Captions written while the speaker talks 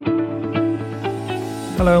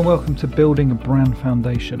Hello and welcome to Building a Brand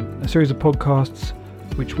Foundation, a series of podcasts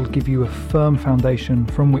which will give you a firm foundation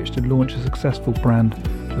from which to launch a successful brand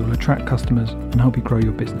that will attract customers and help you grow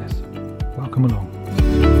your business. Welcome along.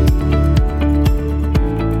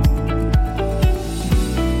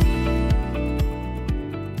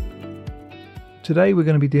 Today we're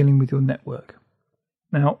going to be dealing with your network.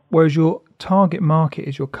 Now, whereas your target market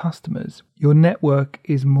is your customers, your network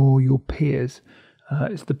is more your peers.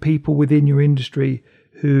 It's the people within your industry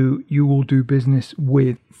who you will do business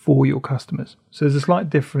with for your customers. So there's a slight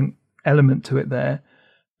different element to it there.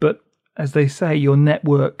 But as they say, your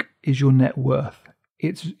network is your net worth.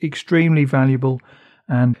 It's extremely valuable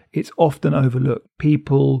and it's often overlooked.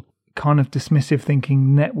 People kind of dismissive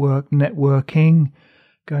thinking networking,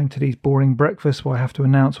 going to these boring breakfasts where I have to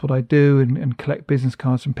announce what I do and collect business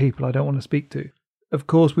cards from people I don't want to speak to. Of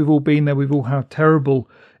course, we've all been there. We've all had terrible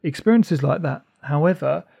experiences like that.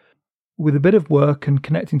 However, with a bit of work and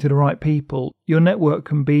connecting to the right people, your network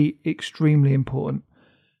can be extremely important.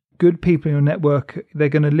 Good people in your network, they're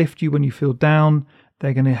going to lift you when you feel down.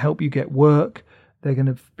 They're going to help you get work. They're going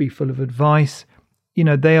to be full of advice.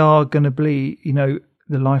 They are going to be,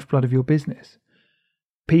 the lifeblood of your business.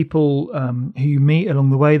 People who you meet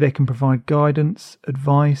along the way, they can provide guidance,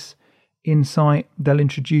 advice, insight. They'll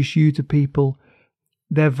introduce you to people.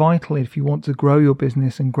 They're vital if you want to grow your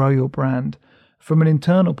business and grow your brand from an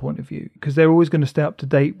internal point of view, because they're always going to stay up to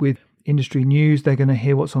date with industry news. They're going to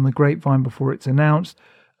hear what's on the grapevine before it's announced.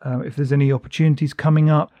 If there's any opportunities coming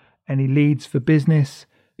up, any leads for business,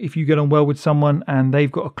 if you get on well with someone and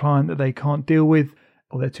they've got a client that they can't deal with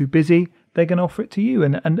or they're too busy, they're going to offer it to you.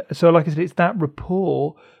 And so, like I said, it's that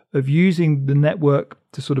rapport of using the network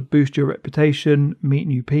to sort of boost your reputation, meet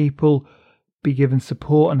new people, be given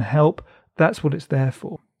support and help. That's what it's there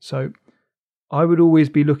for. So I would always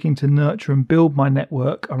be looking to nurture and build my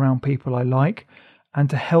network around people I like and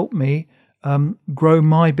to help me grow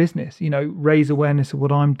my business, raise awareness of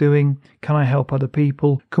what I'm doing. Can I help other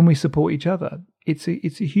people? Can we support each other? It's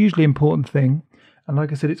a hugely important thing. And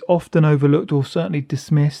like I said, it's often overlooked or certainly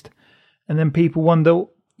dismissed. And then people wonder,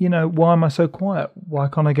 why am I so quiet? Why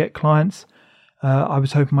can't I get clients? I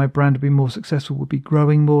was hoping my brand would be more successful, would be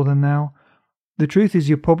growing more than now. The truth is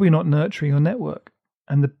you're probably not nurturing your network.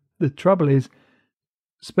 And the trouble is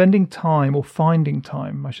spending time, or finding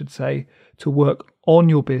time, I should say, to work on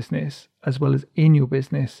your business as well as in your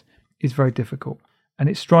business is very difficult. And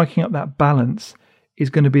it's striking up that balance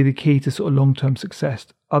is going to be the key to sort of long-term success.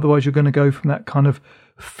 Otherwise, you're going to go from that kind of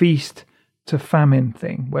feast to famine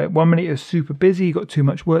thing, where 1 minute you're super busy, you've got too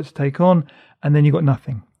much work to take on, and then you've got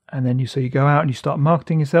nothing. And then you go out and you start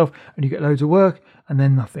marketing yourself and you get loads of work and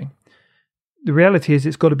then nothing. The reality is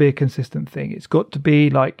it's got to be a consistent thing. It's got to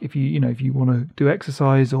be like if you want to do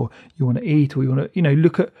exercise or you want to eat or you want to,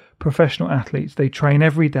 look at professional athletes. They train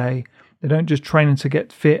every day. They don't just train to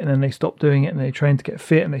get fit and then they stop doing it, and they train to get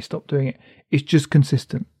fit and they stop doing it. It's just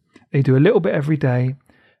consistent. They do a little bit every day.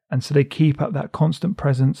 And so they keep up that constant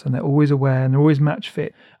presence and they're always aware and they're always match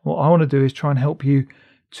fit. What I want to do is try and help you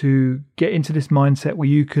to get into this mindset where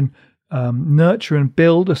you can nurture and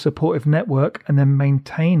build a supportive network and then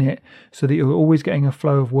maintain it so that you're always getting a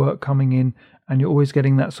flow of work coming in and you're always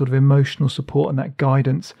getting that sort of emotional support and that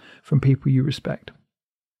guidance from people you respect.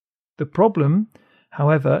 The problem,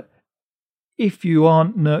 however, if you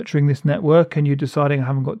aren't nurturing this network and you're deciding I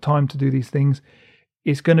haven't got time to do these things,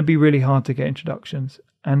 it's going to be really hard to get introductions.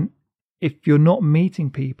 And if you're not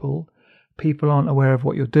meeting people, people aren't aware of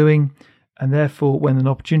what you're doing. And therefore, when an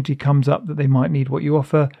opportunity comes up that they might need what you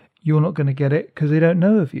offer, you're not going to get it because they don't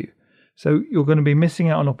know of you. So you're going to be missing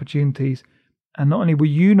out on opportunities. And not only will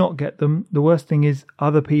you not get them, the worst thing is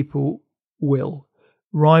other people will.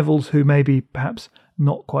 Rivals who may be perhaps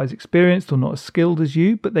not quite as experienced or not as skilled as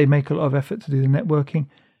you, but they make a lot of effort to do the networking,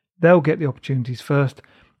 they'll get the opportunities first.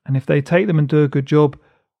 And if they take them and do a good job,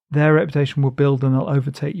 their reputation will build and they'll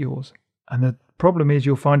overtake yours. And the problem is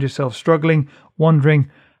you'll find yourself struggling,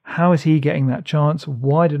 wondering, how is he getting that chance?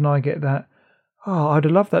 Why didn't I get that? Oh, I'd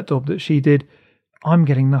have loved that job that she did. I'm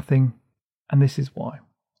getting nothing. And this is why.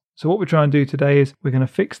 So what we're trying to do today is we're going to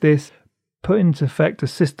fix this, put into effect a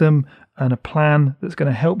system and a plan that's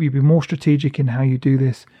going to help you be more strategic in how you do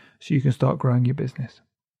this so you can start growing your business.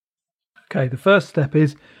 Okay, the first step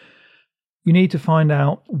is you need to find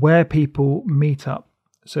out where people meet up.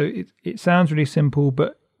 So it sounds really simple,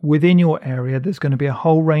 but within your area, there's going to be a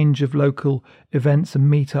whole range of local events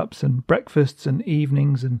and meetups and breakfasts and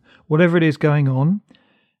evenings and whatever it is going on.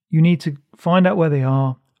 You need to find out where they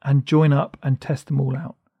are and join up and test them all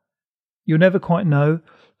out. You'll never quite know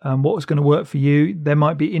what's going to work for you. There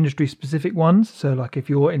might be industry specific ones. So like if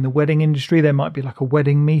you're in the wedding industry, there might be like a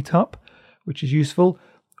wedding meetup, which is useful.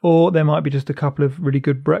 or there might be just a couple of really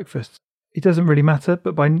good breakfasts. It doesn't really matter,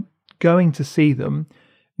 but by going to see them,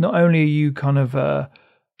 not only are you kind of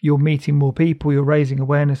you're meeting more people, you're raising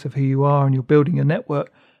awareness of who you are, and you're building your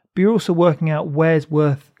network, but you're also working out where is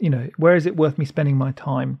it worth me spending my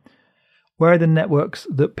time? Where are the networks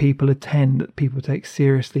that people attend, that people take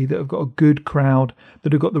seriously, that have got a good crowd,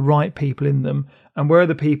 that have got the right people in them? And where are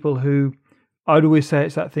the people who, I'd always say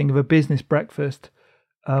it's that thing of a business breakfast.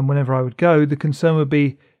 Whenever I would go, the concern would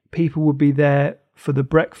be people would be there for the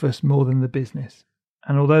breakfast more than the business.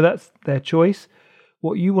 And although that's their choice,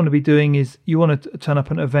 what you want to be doing is you want to turn up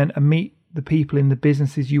at an event and meet the people in the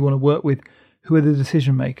businesses you want to work with who are the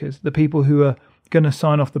decision makers, the people who are going to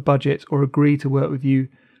sign off the budget or agree to work with you,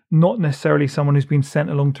 not necessarily someone who's been sent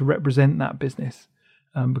along to represent that business,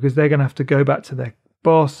 because they're going to have to go back to their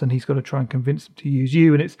boss and he's got to try and convince them to use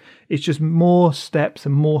you. And it's just more steps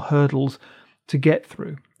and more hurdles to get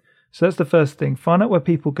through. So that's the first thing. Find out where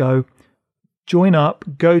people go, join up,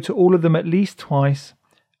 go to all of them at least twice,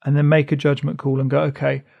 and then make a judgment call and go,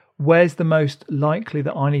 okay, where's the most likely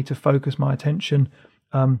that I need to focus my attention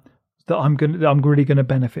that I'm really going to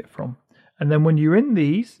benefit from? And then when you're in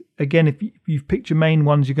these, again, if you've picked your main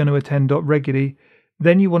ones you're going to attend regularly,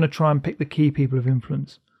 then you want to try and pick the key people of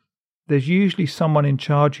influence. There's usually someone in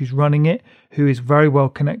charge who's running it, who is very well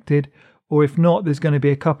connected, or if not, there's going to be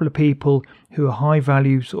a couple of people who are high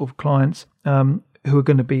value sort of clients who are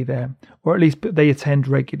going to be there, or at least they attend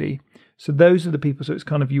regularly. So those are the people. So it's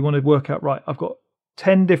kind of, you want to work out, right, I've got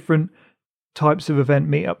 10 different types of event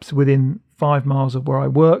meetups within 5 miles of where I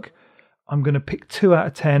work. I'm going to pick 2 out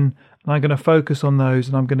of 10 and I'm going to focus on those,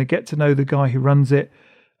 and I'm going to get to know the guy who runs it,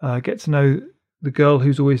 get to know the girl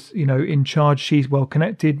who's always, in charge. She's well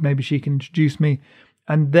connected. Maybe she can introduce me.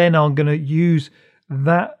 And then I'm going to use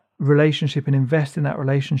that relationship and invest in that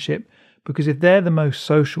relationship, because if they're the most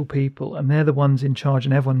social people and they're the ones in charge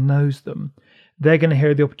and everyone knows them, they're going to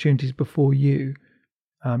hear the opportunities before you.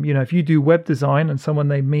 If you do web design and someone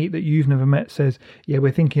they meet that you've never met says, yeah,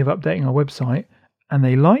 we're thinking of updating our website, and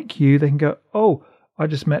they like you, they can go, oh, I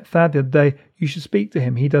just met Thad the other day. You should speak to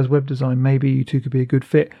him. He does web design. Maybe you two could be a good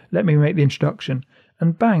fit. Let me make the introduction.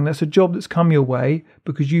 And bang, that's a job that's come your way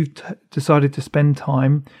because you've decided to spend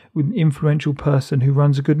time with an influential person who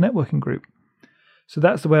runs a good networking group. So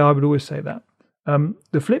that's the way I would always say that.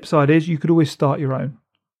 The flip side is you could always start your own.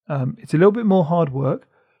 It's a little bit more hard work,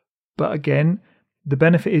 but again, the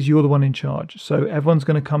benefit is you're the one in charge. So everyone's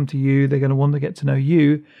going to come to you. They're going to want to get to know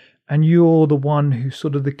you. And you're the one who's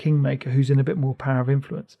sort of the kingmaker, who's in a bit more power of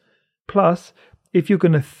influence. Plus, if you're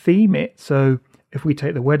going to theme it, so if we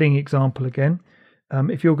take the wedding example again,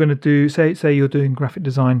 if you're going to do, say you're doing graphic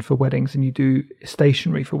design for weddings and you do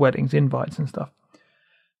stationery for weddings, invites and stuff,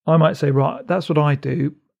 I might say, right, that's what I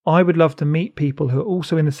do. I would love to meet people who are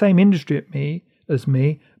also in the same industry as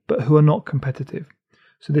me, but who are not competitive.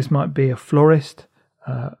 So this might be a florist,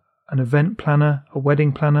 an event planner, a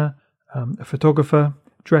wedding planner, a photographer,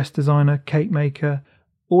 dress designer, cake maker,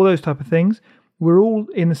 all those type of things. We're all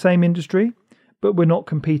in the same industry, but we're not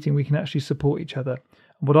competing. We can actually support each other.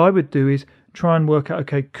 And what I would do is try and work out,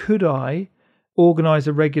 okay, could I organise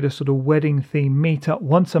a regular sort of wedding theme meetup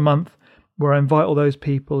once a month where I invite all those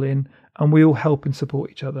people in and we all help and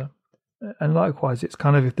support each other? And likewise, it's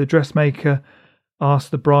kind of, if the dressmaker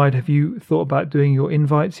asks the bride, have you thought about doing your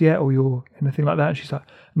invites yet, or your anything like that? And she's like,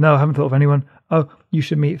 no, I haven't thought of anyone. Oh, you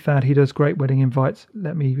should meet Thad. He does great wedding invites.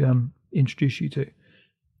 Let me introduce you to.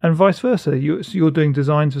 And vice versa. You're doing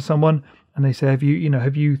designs for someone, and they say, have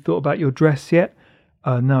you thought about your dress yet?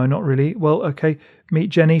 No, not really. Well, okay,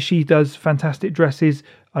 meet Jenny. She does fantastic dresses.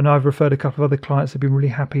 I know I've referred a couple of other clients that have been really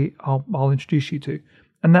happy. I'll introduce you to.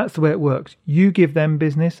 And that's the way it works. You give them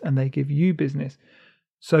business, and they give you business.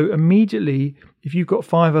 So immediately, if you've got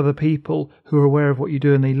 5 other people who are aware of what you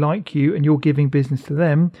do and they like you and you're giving business to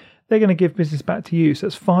them, they're going to give business back to you. So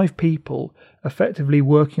that's 5 people effectively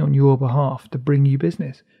working on your behalf to bring you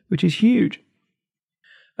business, which is huge.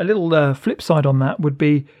 A little flip side on that would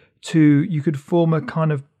be you could form a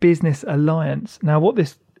kind of business alliance. Now, what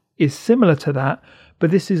this is similar to that,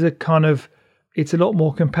 but this is it's a lot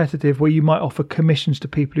more competitive, where you might offer commissions to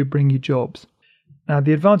people who bring you jobs. Now,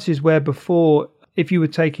 the advantage is where before, if you were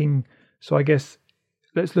taking, so I guess,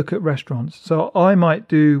 let's look at restaurants. So I might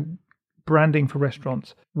do branding for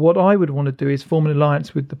restaurants. What I would want to do is form an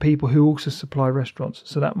alliance with the people who also supply restaurants.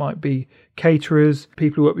 So that might be caterers,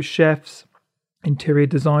 people who work with chefs, interior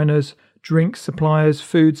designers, drink suppliers,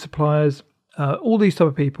 food suppliers, all these type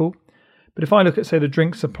of people. But if I look at, say, the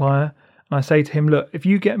drink supplier, and I say to him, look, if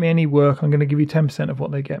you get me any work, I'm going to give you 10% of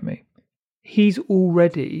what they get me. He's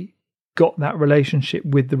already got that relationship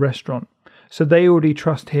with the restaurant. So they already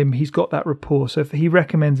trust him. He's got that rapport. So if he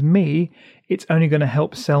recommends me, it's only going to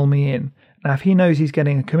help sell me in. Now, if he knows he's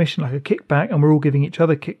getting a commission, like a kickback, and we're all giving each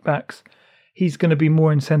other kickbacks, he's going to be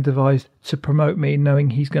more incentivized to promote me, knowing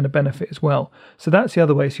he's going to benefit as well. So that's the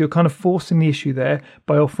other way. So you're kind of forcing the issue there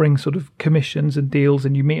by offering sort of commissions and deals,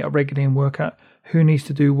 and you meet up regularly and work out who needs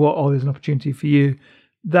to do what. Oh, there's an opportunity for you.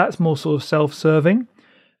 That's more sort of self-serving.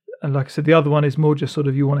 And like I said, the other one is more just sort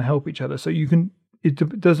of you want to help each other. So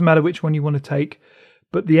it doesn't matter which one you want to take,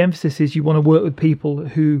 but the emphasis is you want to work with people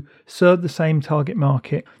who serve the same target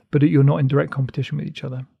market, but you're not in direct competition with each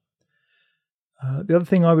other. The other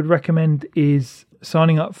thing I would recommend is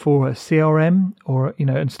signing up for a CRM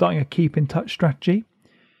and starting a keep in touch strategy.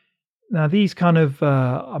 Now, these kind of,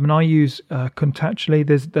 I use Contactually.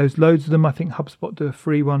 There's loads of them. I think HubSpot do a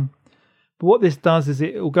free one. But what this does is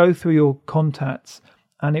it will go through your contacts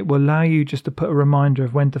and it will allow you just to put a reminder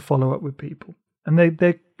of when to follow up with people. And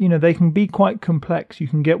they can be quite complex. You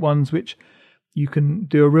can get ones which you can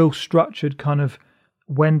do a real structured kind of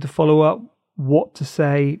when to follow up, what to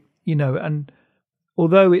say, and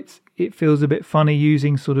although it feels a bit funny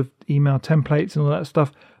using sort of email templates and all that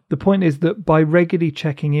stuff, the point is that by regularly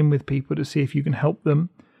checking in with people to see if you can help them,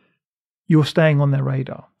 you're staying on their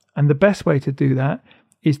radar. And the best way to do that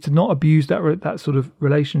is to not abuse that sort of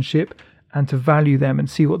relationship and to value them and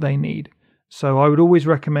see what they need. So I would always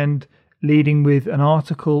recommend leading with an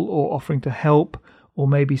article or offering to help, or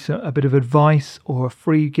maybe a bit of advice or a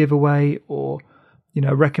free giveaway or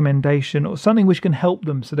recommendation or something which can help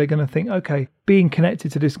them. So they're going to think, okay, being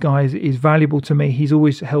connected to this guy is valuable to me. He's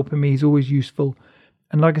always helping me. He's always useful.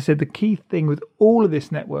 And like I said, the key thing with all of this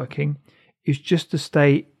networking is just to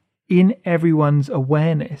stay in everyone's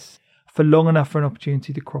awareness for long enough for an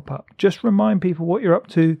opportunity to crop up. Just remind people what you're up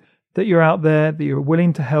to, that you're out there, that you're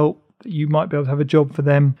willing to help, that you might be able to have a job for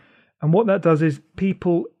them. And what that does is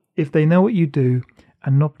people, if they know what you do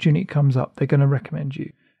and an opportunity comes up, they're going to recommend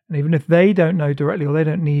you. And even if they don't know directly or they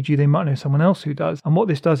don't need you, they might know someone else who does. And what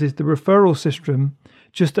this does is the referral system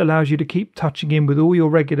just allows you to keep touching in with all your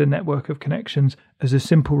regular network of connections as a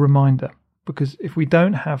simple reminder. Because if we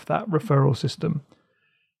don't have that referral system,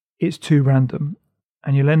 it's too random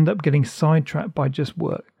and you'll end up getting sidetracked by just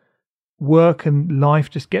work. Work and life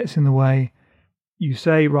just gets in the way. You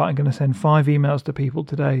say, right, I'm going to send 5 emails to people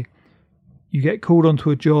today. You get called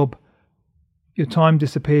onto a job. Your time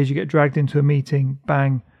disappears. You get dragged into a meeting.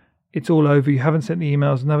 Bang. It's all over. You haven't sent the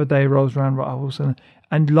emails. Another day rolls around. Right,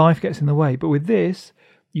 and life gets in the way. But with this,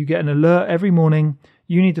 you get an alert every morning.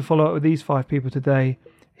 You need to follow up with these 5 people today.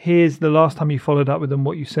 Here's the last time you followed up with them,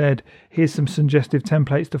 what you said. Here's some suggestive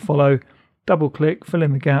templates to follow. Double click, fill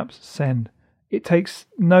in the gaps, send. It takes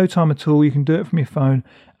no time at all. You can do it from your phone.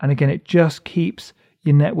 And again, it just keeps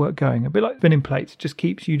your network going. A bit like spinning plates. It just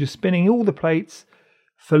keeps you just spinning all the plates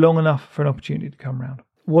for long enough for an opportunity to come around.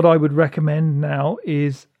 What I would recommend now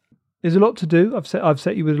is there's a lot to do. I've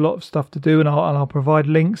set you with a lot of stuff to do, and I'll provide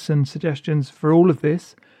links and suggestions for all of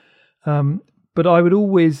this. But I would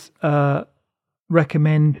always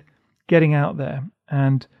recommend getting out there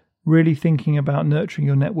and really thinking about nurturing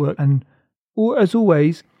your network. And as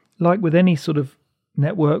always, like with any sort of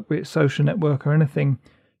network, be it social network or anything,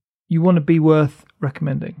 you want to be worth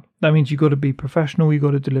recommending. That means you've got to be professional. You've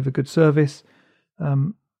got to deliver good service.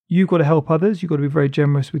 You've got to help others. You've got to be very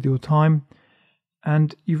generous with your time.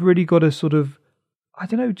 And you've really got to sort of,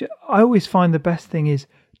 I always find the best thing is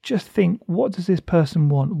just think, what does this person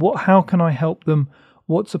want? How can I help them?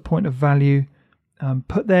 What's the point of value?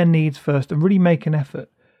 Put their needs first and really make an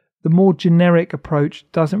effort. The more generic approach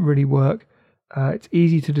doesn't really work. It's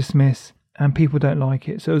easy to dismiss and people don't like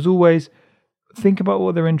it. So as always, think about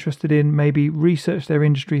what they're interested in, maybe research their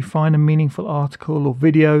industry, find a meaningful article or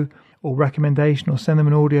video or recommendation, or send them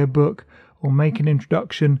an audio book or make an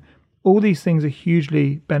introduction. All these things are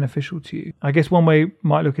hugely beneficial to you. I guess one way you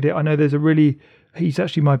might look at it, I know he's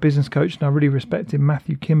actually my business coach and I really respect him,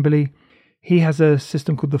 Matthew Kimberley. He has a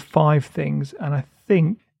system called the 5 things. And I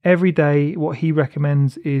think every day what he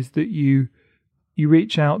recommends is that you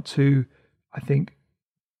reach out to, I think,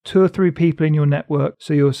 2 or 3 people in your network.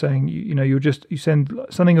 So you're saying, you send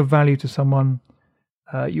something of value to someone,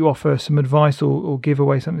 you offer some advice or give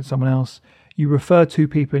away something to someone else, you refer 2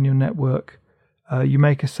 people in your network, you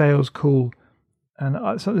make a sales call, and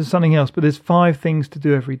there's something else, but there's 5 things to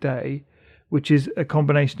do every day, which is a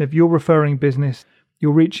combination of you're referring business,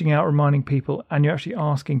 you're reaching out, reminding people, and you're actually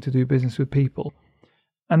asking to do business with people.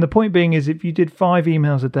 And the point being is if you did 5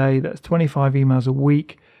 emails a day, that's 25 emails a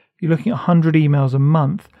week, you're looking at 100 emails a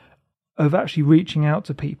month of actually reaching out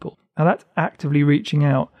to people. Now that's actively reaching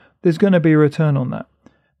out. There's going to be a return on that.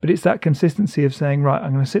 But it's that consistency of saying, right,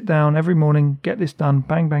 I'm going to sit down every morning, get this done,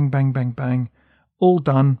 bang, bang, bang, bang, bang, all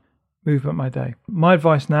done, move about my day. My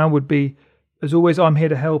advice now would be, as always, I'm here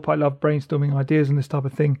to help. I love brainstorming ideas and this type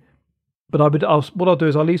of thing. But what I'll do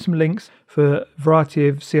is I'll leave some links for a variety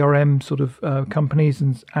of CRM sort of companies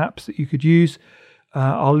and apps that you could use.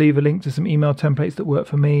 I'll leave a link to some email templates that work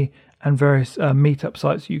for me and various meetup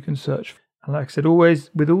sites you can search. And like I said, always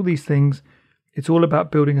with all these things, it's all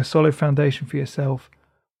about building a solid foundation for yourself,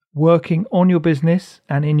 working on your business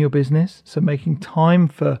and in your business. So making time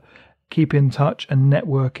for keeping in touch and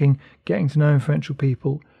networking, getting to know influential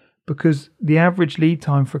people, because the average lead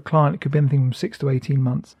time for a client could be anything from 6 to 18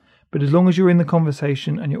 months. But as long as you're in the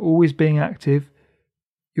conversation and you're always being active,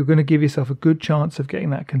 you're going to give yourself a good chance of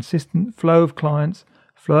getting that consistent flow of clients,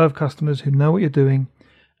 flow of customers who know what you're doing,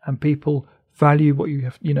 and people value what you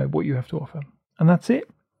have to offer. And that's it.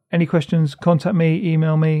 Any questions, contact me,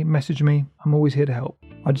 email me, message me. I'm always here to help.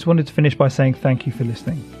 I just wanted to finish by saying thank you for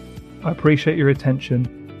listening. I appreciate your attention,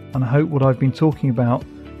 and I hope what I've been talking about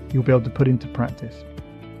you'll be able to put into practice.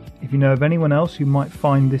 If you know of anyone else who might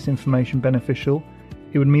find this information beneficial,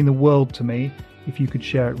 it would mean the world to me if you could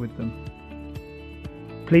share it with them.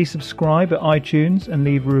 Please subscribe at iTunes and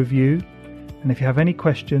leave a review. And if you have any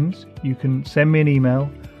questions, you can send me an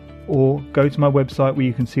email or go to my website where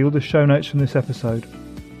you can see all the show notes from this episode.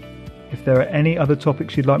 If there are any other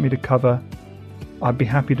topics you'd like me to cover, I'd be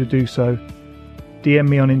happy to do so. DM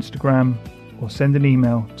me on Instagram or send an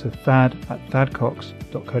email to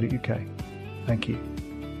thad@thadcox.co.uk. Thank you.